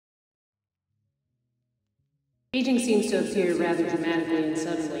Aging seems to appear rather dramatically and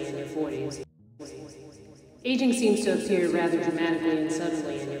suddenly in your 40s. Aging seems to appear rather dramatically and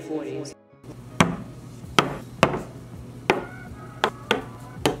suddenly in your 40s.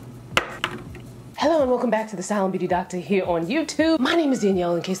 Hello and welcome back to the Style and Beauty Doctor here on YouTube. My name is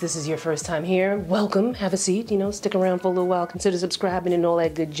Danielle, in case this is your first time here. Welcome, have a seat, stick around for a little while, consider subscribing and all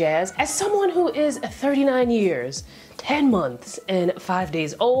that good jazz. As someone who is 39 years, 10 months, and 5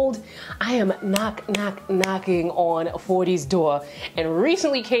 days old, I am knocking on 40's door, and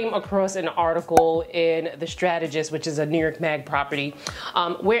recently came across an article in The Strategist, which is a New York Mag property,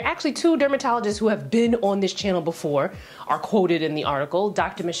 where actually two dermatologists who have been on this channel before are quoted in the article,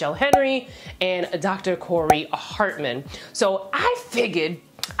 Dr. Michelle Henry and Dr. Corey Hartman. So I figured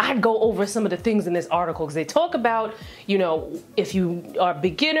I'd go over some of the things in this article because they talk about, if you are a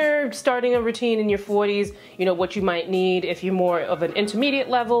beginner starting a routine in your 40s, what you might need if you're more of an intermediate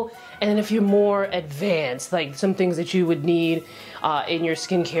level, and then if you're more advanced, like some things that you would need in your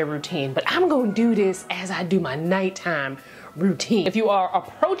skincare routine. But I'm going to do this as I do my nighttime routine. If you are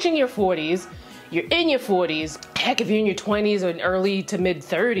approaching your 40s, you're in your 40s, heck, if you're in your 20s or early to mid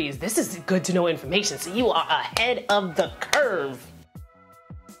 30s, this is good to know information. So you are ahead of the curve.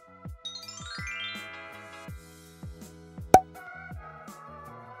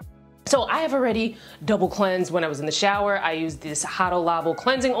 So I have already double cleansed when I was in the shower. I used this Hada Labo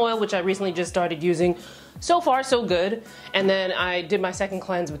cleansing oil, which I recently just started using. So far, so good. And then I did my second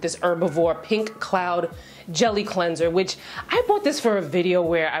cleanse with this Herbivore Pink Cloud Jelly Cleanser, which I bought this for a video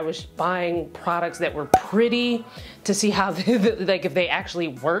where I was buying products that were pretty to see how, like, if they actually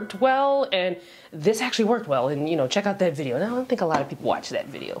worked well. And this actually worked well. And, check out that video. Now, I don't think a lot of people watch that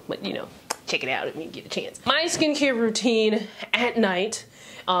video, but, check it out if you get a chance. My skincare routine at night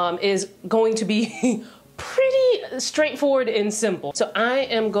is going to be pretty straightforward and simple. So I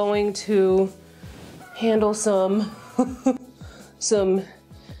am going to handle some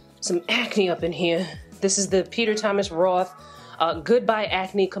acne up in here. This is the Peter Thomas Roth Goodbye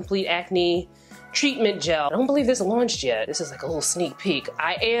Acne Complete Acne Treatment Gel. I don't believe this launched yet. This is like a little sneak peek.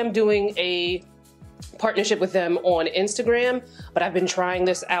 I am doing a partnership with them on Instagram, but I've been trying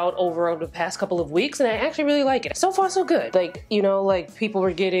this out over the past couple of weeks and I actually really like it. So far so good. Like, like people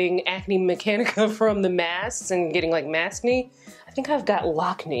were getting acne mechanica from the masks and getting like maskne. I think I've got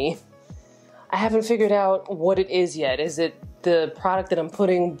lockne. I haven't figured out what it is yet. Is it the product that I'm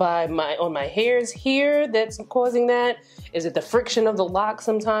putting on my hairs here that's causing that? Is it the friction of the lock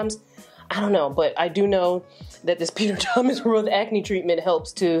sometimes? I don't know, but I do know that this Peter Thomas Roth acne treatment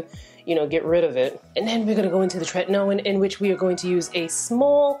helps to get rid of it. And then we're gonna go into the tretinoin, in which we are going to use a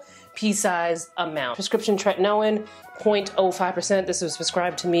small pea-sized amount. Prescription tretinoin, 0.05%. This was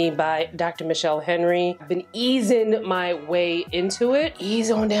prescribed to me by Dr. Michelle Henry. I've been easing my way into it. Ease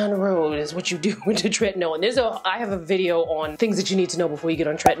on down the road is what you do with the tretinoin. I have a video on things that you need to know before you get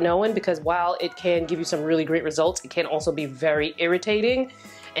on tretinoin, because while it can give you some really great results, it can also be very irritating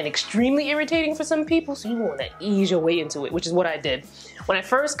and extremely irritating for some people, so you want to ease your way into it, which is what I did. When I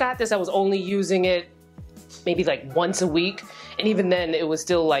first got this, I was only using it maybe like once a week, and even then it was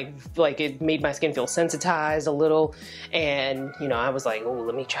still like it made my skin feel sensitized a little, and I was like, oh,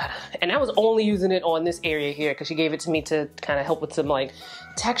 let me try to, and I was only using it on this area here because she gave it to me to kind of help with some like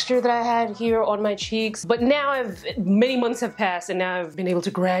texture that I had here on my cheeks. But now many months have passed, and now I've been able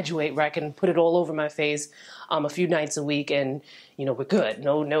to graduate where I can put it all over my face a few nights a week, and we're good.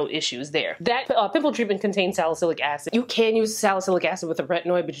 No issues there. That pimple treatment contains salicylic acid. You can use salicylic acid with a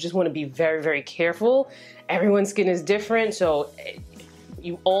retinoid, but you just want to be very, very careful. Everyone's skin is different, so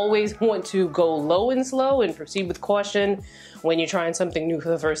you always want to go low and slow and proceed with caution when you're trying something new for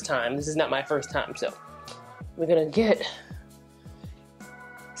the first time. This is not my first time, so we're gonna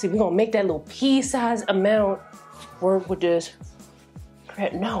we're gonna make that little pea-sized amount work with this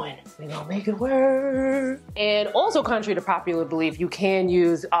tretinoin. We're gonna make it work. And also, contrary to popular belief, you can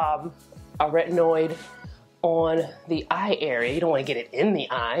use a retinoid on the eye area. You don't want to get it in the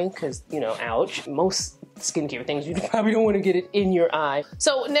eye because, ouch. Most skincare things, you probably don't want to get it in your eye.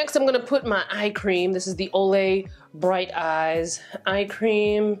 So next I'm gonna put my eye cream. This is the Olay Bright Eyes eye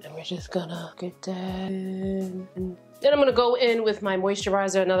cream. And we're just gonna get that in. Then I'm gonna go in with my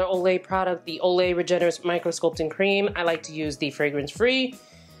moisturizer, another Olay product, the Olay Regenerist Micro-Sculpting Cream. I like to use the fragrance-free,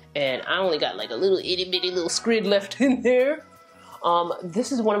 and I only got like a little itty bitty little scrid left in there.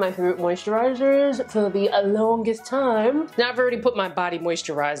 This is one of my favorite moisturizers for the longest time. Now I've already put my body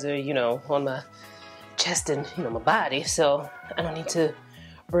moisturizer, on my chest and, my body, so I don't need to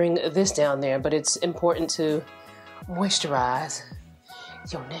bring this down there, but it's important to moisturize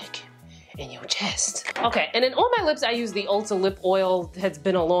your neck in your chest. Okay, and then on my lips, I use the ULTA lip oil. It's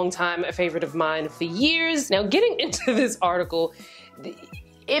been a long time a favorite of mine for years. Now, getting into this article,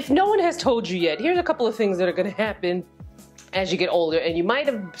 if no one has told you yet, here's a couple of things that are gonna happen as you get older, and you might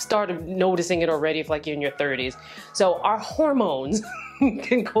have started noticing it already if like you're in your 30s. So our hormones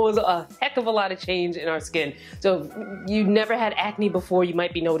can cause a heck of a lot of change in our skin. So if you never had acne before, you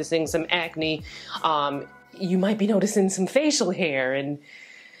might be noticing some acne. You might be noticing some facial hair, and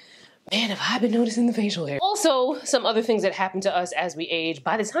man, have I been noticing the facial hair. Also, some other things that happen to us as we age.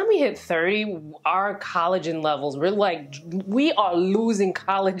 By the time we hit 30, our collagen levels, we are losing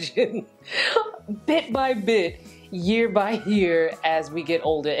collagen bit by bit, year by year as we get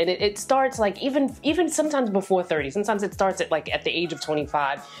older. And it starts like even sometimes before 30. Sometimes it starts at the age of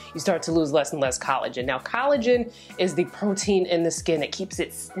 25, you start to lose less and less collagen. Now, collagen is the protein in the skin that keeps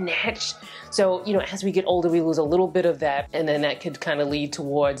it snatched. So, you know, as we get older, we lose a little bit of that, and then that could kind of lead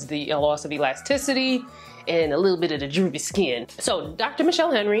towards the loss of elasticity and a little bit of the droopy skin. So Dr.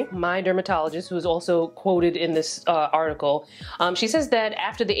 Michelle Henry, my dermatologist, who is also quoted in this article, she says that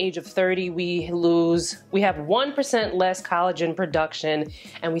after the age of 30, we have 1% less collagen production,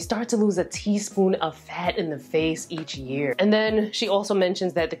 and we start to lose a teaspoon of fat in the face each year. And then she also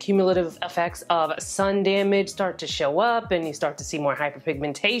mentions that the cumulative effects of sun damage start to show up, and you start to see more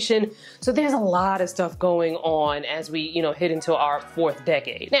hyperpigmentation. So there's a lot of stuff going on as we, you know, hit into our 4th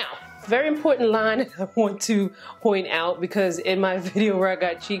decade. Now, very important line I want to point out, because in my video where I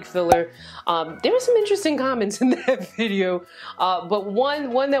got cheek filler, there were some interesting comments in that video. But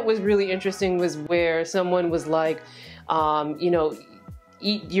one that was really interesting was where someone was like, you know,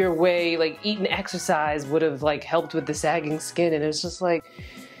 eat your way, like eating exercise would have like helped with the sagging skin. And it's just like,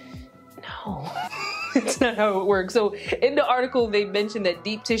 no. It's not how it works. So in the article, they mentioned that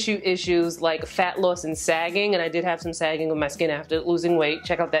deep tissue issues like fat loss and sagging, and I did have some sagging on my skin after losing weight.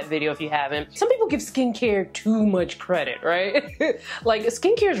 Check out that video if you haven't. Some people give skincare too much credit, right? Like,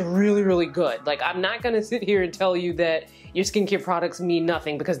 skincare is really, really good. Like, I'm not gonna sit here and tell you that your skincare products mean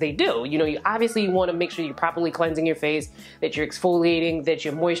nothing, because they do. You know, you obviously want to make sure you're properly cleansing your face, that you're exfoliating, that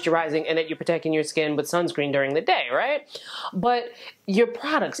you're moisturizing, and that you're protecting your skin with sunscreen during the day, right? But your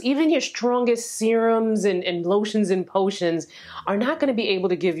products, even your strongest serums and lotions and potions, are not going to be able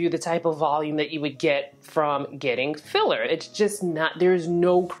to give you the type of volume that you would get from getting filler. It's just not, there's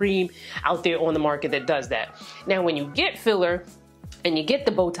no cream out there on the market that does that. Now, when you get filler and you get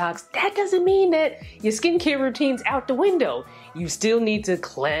the Botox, that doesn't mean that your skincare routine's out the window. You still need to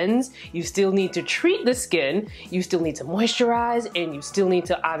cleanse, you still need to treat the skin, you still need to moisturize, and you still need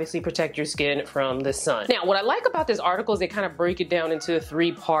to obviously protect your skin from the sun. Now, what I like about this article is they kind of break it down into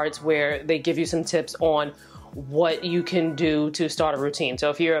 3 parts where they give you some tips on what you can do to start a routine. So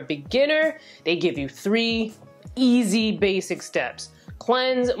if you're a beginner, they give you 3 easy basic steps: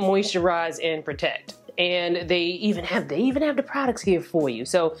 cleanse, moisturize, and protect. And they even have the products here for you.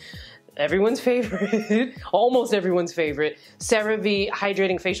 So everyone's favorite, almost everyone's favorite, CeraVe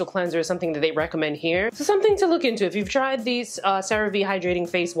Hydrating Facial Cleanser is something that they recommend here. So something to look into. If you've tried these CeraVe Hydrating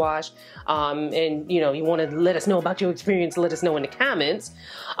Face Wash, and you know, you want to let us know about your experience, let us know in the comments.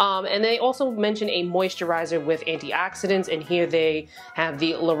 And they also mention a moisturizer with antioxidants, and here they have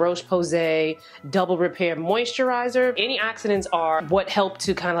the La Roche-Posay Double Repair Moisturizer. Antioxidants are what help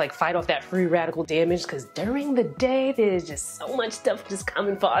to kind of like fight off that free radical damage, because during the day there's just so much stuff just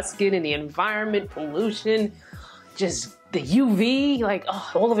coming for our skin and the environment, pollution, just the UV, like,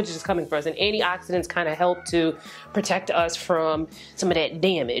 oh, all of it is just coming for us. And antioxidants kind of help to protect us from some of that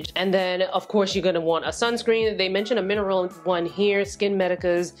damage. And then, of course, you're going to want a sunscreen. They mention a mineral one here, Skin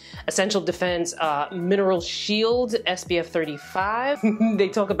Medica's Essential Defense Mineral Shield SPF 35. They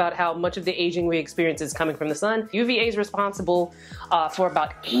talk about how much of the aging we experience is coming from the sun. UVA is responsible for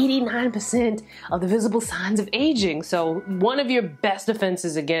about 89% of the visible signs of aging. So one of your best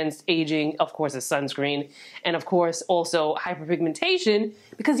defenses against aging, of course, is sunscreen. And of course, also hyperpigmentation,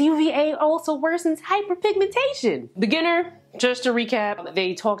 because UVA also worsens hyperpigmentation. Beginner, just to recap,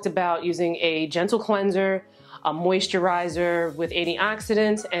 they talked about using a gentle cleanser, a moisturizer with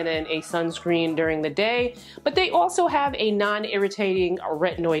antioxidants, and then a sunscreen during the day. But they also have a non-irritating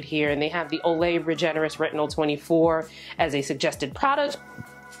retinoid here, and they have the Olay Regenerist Retinol 24 as a suggested product.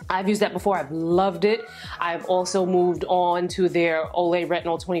 I've used that before, I've loved it. I've also moved on to their Olay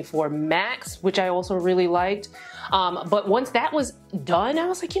Retinol 24 Max, which I also really liked. But once that was done, I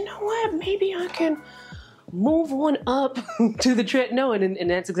was like, you know what, maybe I can move on up to the tretinoin, and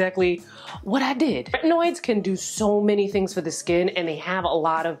that's exactly what I did. Retinoids can do so many things for the skin, and they have a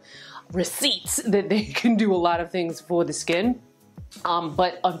lot of receipts that they can do a lot of things for the skin.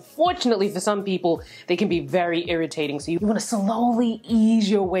 But unfortunately for some people, they can be very irritating. So you want to slowly ease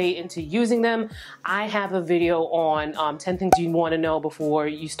your way into using them. I have a video on 10 things you want to know before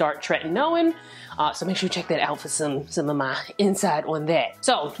you start tretinoin. So make sure you check that out for some of my insight on that.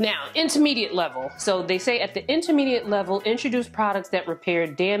 So now, intermediate level. So they say at the intermediate level, introduce products that repair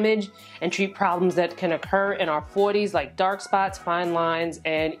damage and treat problems that can occur in our 40s, like dark spots, fine lines,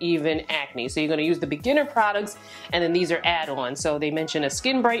 and even acne. So you're going to use the beginner products, and then these are add-ons. So they mention a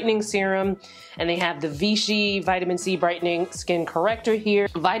skin brightening serum, and they have the Vichy vitamin C brightening skin corrector here.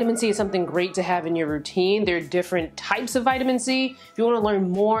 Vitamin C is something great to have in your routine. There are different types of vitamin C. If you want to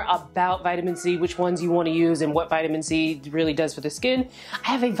learn more about vitamin C, which ones you want to use and what vitamin C really does for the skin, I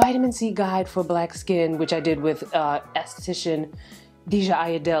have a vitamin C guide for black skin, which I did with esthetician Deja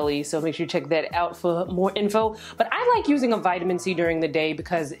Ayadeli, so make sure you check that out for more info. But I like using a vitamin C during the day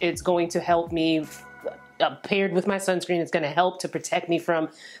because it's going to help me paired with my sunscreen. It's going to help to protect me from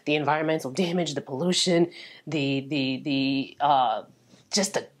the environmental damage, the pollution,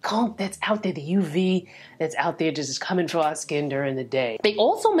 just the gunk that's out there, the UV that's out there just coming for our skin during the day. They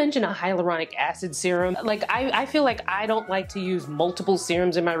also mention a hyaluronic acid serum. Like I feel like I don't like to use multiple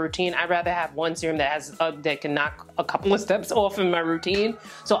serums in my routine. I'd rather have one serum that has that can knock a couple of steps off in my routine.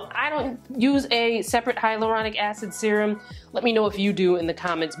 So I don't use a separate hyaluronic acid serum. Let me know if you do in the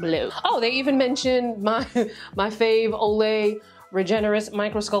comments below. Oh, they even mentioned my fave Olay Regenerist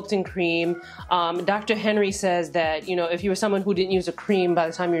Micro-Sculpting cream. Dr. Henry says that, you know, if you were someone who didn't use a cream by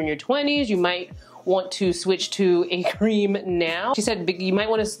the time you're in your 20s, you might want to switch to a cream now. She said you might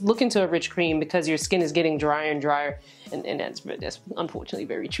want to look into a rich cream because your skin is getting drier and drier, and that's unfortunately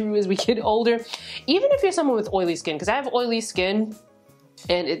very true as we get older. Even if you're someone with oily skin, because I have oily skin,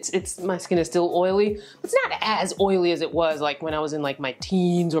 and my skin is still oily. It's not as oily as it was like when I was in like my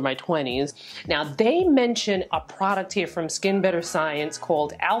teens or my 20s. Now they mention a product here from Skin Better Science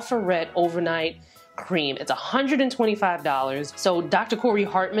called Alpha Ret Overnight Cream. It's $125. So Dr. Corey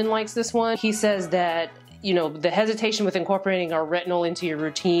Hartman likes this one. He says that, you know, the hesitation with incorporating our retinol into your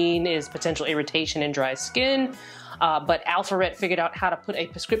routine is potential irritation and dry skin. But Alpha Ret figured out how to put a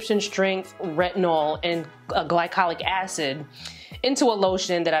prescription strength retinol and glycolic acid into a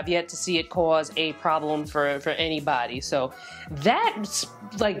lotion that I've yet to see it cause a problem for anybody. So that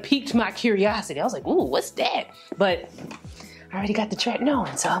like piqued my curiosity. I was like, ooh, what's that? But I already got the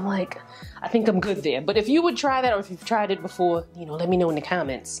tretinoin, so I'm like, I think I'm good there. But if you would try that, or if you've tried it before, you know, let me know in the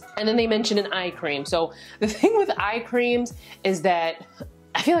comments. And then they mentioned an eye cream. So the thing with eye creams is that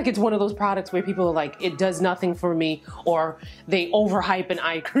I feel like it's one of those products where people are like, it does nothing for me, or they overhype an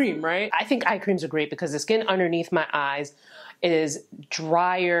eye cream, right? I think eye creams are great because the skin underneath my eyes is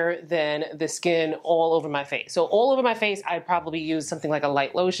drier than the skin all over my face. So all over my face, I'd probably use something like a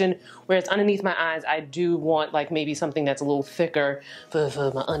light lotion, whereas underneath my eyes, I do want like maybe something that's a little thicker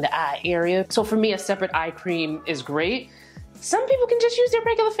for my under eye area. So for me, a separate eye cream is great. Some people can just use their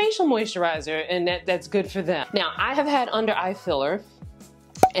regular facial moisturizer, and that's good for them. Now, I have had under eye filler,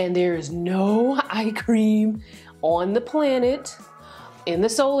 and there's no eye cream on the planet, in the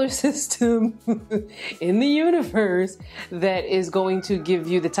solar system, in the universe, that is going to give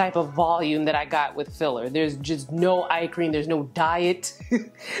you the type of volume that I got with filler. There's just no eye cream, there's no diet,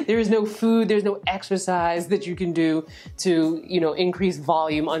 there is no food, there's no exercise that you can do to, you know, increase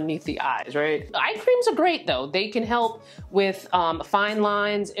volume underneath the eyes, right? Eye creams are great though. They can help with fine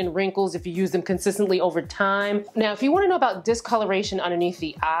lines and wrinkles if you use them consistently over time. Now, if you want to know about discoloration underneath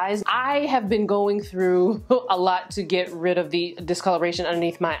the eyes, I have been going through a lot to get rid of the discoloration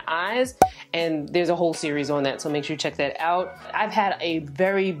underneath my eyes, and there's a whole series on that, so make sure you check that out. I've had a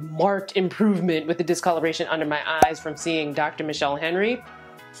very marked improvement with the discoloration under my eyes from seeing Dr. Michelle Henry.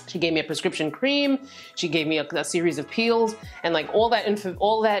 She gave me a prescription cream, she gave me a series of peels, and like all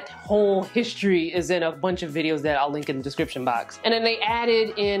that whole history is in a bunch of videos that I'll link in the description box. And then they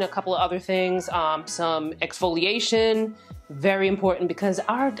added in a couple of other things, some exfoliation. Very important because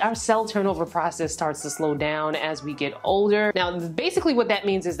our cell turnover process starts to slow down as we get older. Now, basically what that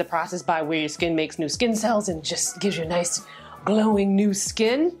means is the process by where your skin makes new skin cells and just gives you a nice glowing new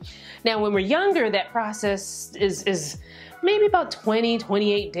skin. Now, when we're younger, that process is maybe about 20,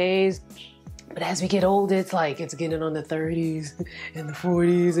 28 days. But as we get older, it's like it's getting on the 30s and the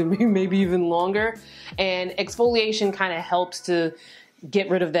 40s and maybe even longer. And exfoliation kind of helps to get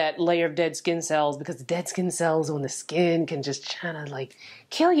rid of that layer of dead skin cells, because the dead skin cells on the skin can just kind of like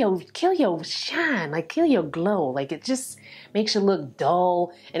kill your shine, like kill your glow. Like it just makes you look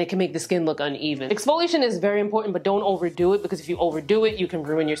dull, and it can make the skin look uneven. Exfoliation is very important, but don't overdo it, because if you overdo it, you can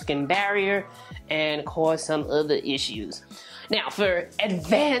ruin your skin barrier and cause some other issues. Now for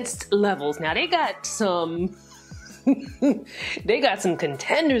advanced levels, now they got some They got some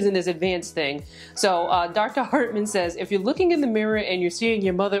contenders in this advanced thing. So Dr. Hartman says, if you're looking in the mirror and you're seeing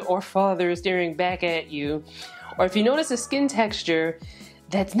your mother or father staring back at you, or if you notice a skin texture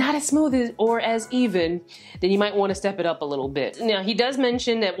that's not as smooth or as even, then you might want to step it up a little bit. Now, he does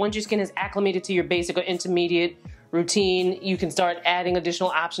mention that once your skin is acclimated to your basic or intermediate routine, you can start adding additional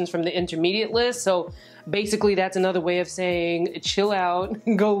options from the intermediate list. So basically that's another way of saying chill out,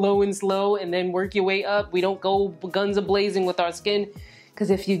 go low and slow, and then work your way up. We don't go guns a-blazing with our skin, because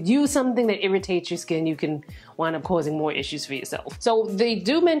if you use something that irritates your skin, you can wind up causing more issues for yourself. So they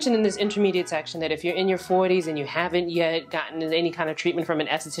do mention in this intermediate section that if you're in your 40s and you haven't yet gotten any kind of treatment from an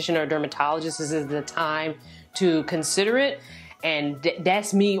esthetician or a dermatologist, this is the time to consider it. And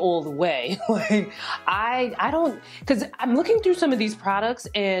that's me all the way. Like, I don't, because I'm looking through some of these products,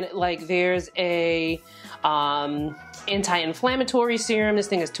 and like there's a anti-inflammatory serum. This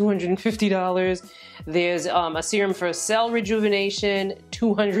thing is $250. There's a serum for cell rejuvenation,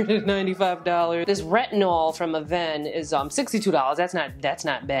 $295. This retinol from Aven is $62. That's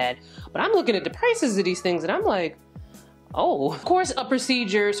not bad. But I'm looking at the prices of these things and I'm like, oh. Of course,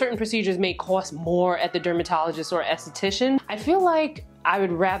 certain procedures may cost more at the dermatologist or esthetician. I feel like I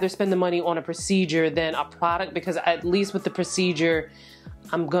would rather spend the money on a procedure than a product, because at least with the procedure,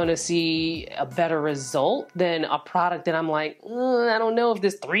 I'm gonna see a better result than a product that I'm like, I don't know if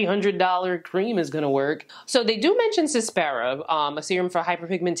this $300 cream is gonna work. So they do mention Cispera, a serum for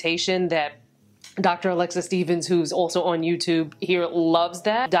hyperpigmentation that Dr. Alexa Stevens, who's also on YouTube here, loves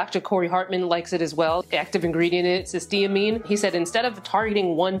that. Dr. Corey Hartman likes it as well. The active ingredient is cysteamine. He said instead of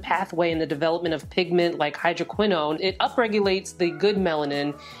targeting one pathway in the development of pigment like hydroquinone, it upregulates the good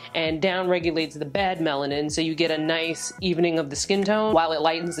melanin and downregulates the bad melanin, so you get a nice evening of the skin tone while it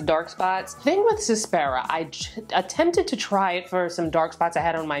lightens the dark spots. Thing with Cispera, I attempted to try it for some dark spots I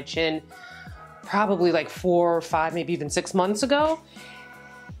had on my chin probably like 4 or 5, maybe even 6 months ago.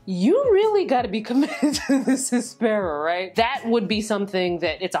 You really got to be committed to the Cispera, right? That would be something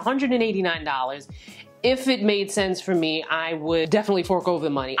that it's $189. If it made sense for me, I would definitely fork over the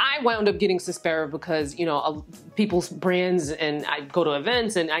money. I wound up getting Cispera because, you know, people's brands, and I go to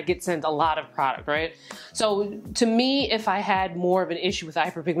events and I get sent a lot of product, right? So to me, if I had more of an issue with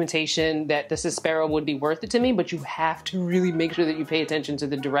hyperpigmentation, that the Cispera would be worth it to me, but you have to really make sure that you pay attention to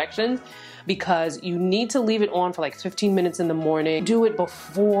the directions, because you need to leave it on for like 15 minutes in the morning. Do it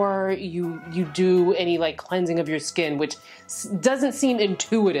before you do any like cleansing of your skin, which doesn't seem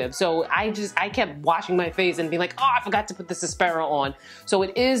intuitive. So I kept washing my face and being like, oh, I forgot to put the Cispera on. So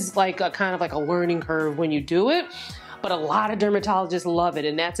it is like a kind of like a learning curve when you do it. But a lot of dermatologists love it,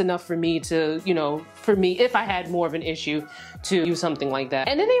 and that's enough for me to, you know, for me, if I had more of an issue, to use something like that.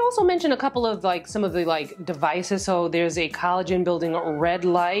 And then they also mention a couple of like some of the like devices. So there's a collagen building red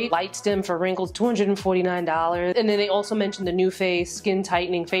light stem for wrinkles, $249. And then they also mentioned the NuFace skin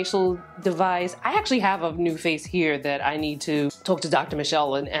tightening facial device. I actually have a NuFace here that I need to talk to Dr.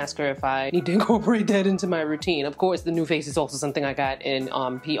 Michelle and ask her if I need to incorporate that into my routine. Of course, the NuFace is also something I got in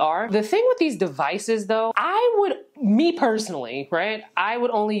PR. The thing with these devices though, me personally, right? I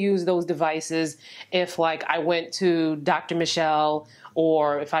would only use those devices if like I went to Dr. Michelle,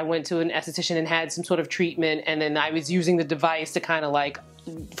 or if I went to an esthetician and had some sort of treatment and then I was using the device to kind of like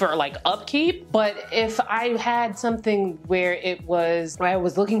for like upkeep. But if I had something where I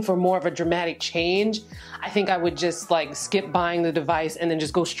was looking for more of a dramatic change, I think I would just like skip buying the device and then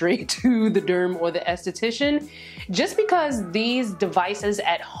just go straight to the derm or the esthetician, just because these devices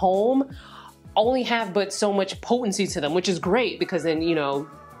at home only have but so much potency to them, which is great because then, you know,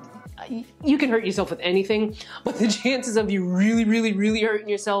 you can hurt yourself with anything, but the chances of you really hurting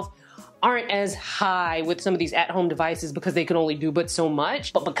yourself aren't as high with some of these at-home devices because they can only do but so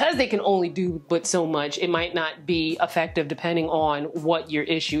much. But because they can only do but so much, it might not be effective depending on what your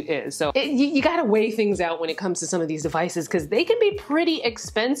issue is. So you gotta weigh things out when it comes to some of these devices, because they can be pretty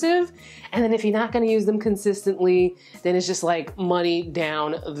expensive. And then if you're not gonna use them consistently, then it's just like money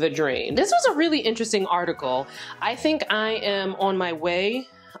down the drain. This was a really interesting article. I think I am on my way.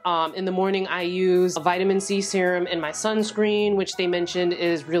 In the morning, I use a vitamin C serum and my sunscreen, which they mentioned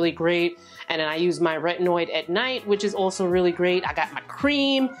is really great. And then I use my retinoid at night, which is also really great. I got my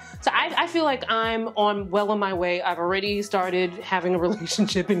cream. So I feel like I'm well on my way. I've already started having a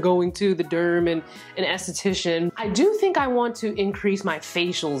relationship and going to the derm and an esthetician. I do think I want to increase my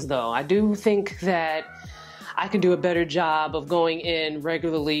facials though. I do think that I can do a better job of going in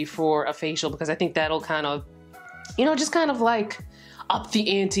regularly for a facial, because I think that'll kind of, you know, just kind of like up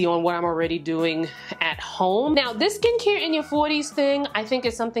the ante on what I'm already doing at home. Now, this skincare in your 40s thing, I think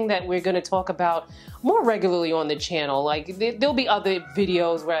is something that we're gonna talk about more regularly on the channel. Like there'll be other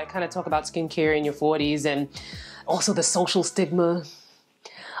videos where I kind of talk about skincare in your 40s and Also the social stigma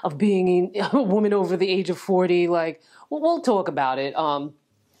of being a woman over the age of 40. Like, we'll talk about it.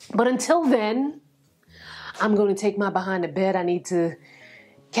 But until then, I'm going to take my behind to bed. I need to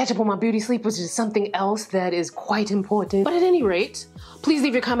catch up on my beauty sleep, which is something else that is quite important. But at any rate, please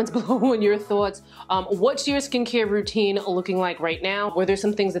leave your comments below on your thoughts. What's your skincare routine looking like right now? Were there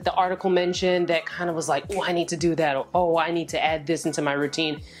some things that the article mentioned that kind of was like, oh, I need to do that, or oh, I need to add this into my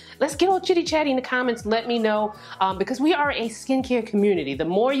routine? Let's get all chitty chatty in the comments. Let me know, because we are a skincare community. The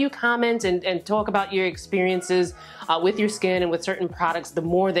more you comment and talk about your experiences with your skin and with certain products, the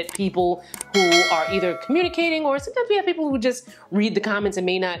more that people who are either communicating, or sometimes we have people who just read the comments and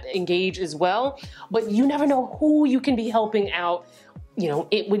may not engage as well. But you never know who you can be helping out, you know,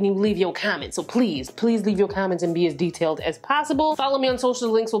 when you leave your comments. So please leave your comments and be as detailed as possible. Follow me on social.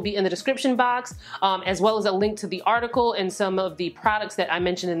 The links will be in the description box, as well as a link to the article and some of the products that I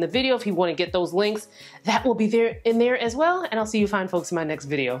mentioned in the video. If you want to get those links, that will be there in there as well. And I'll see you fine folks in my next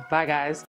video. Bye guys.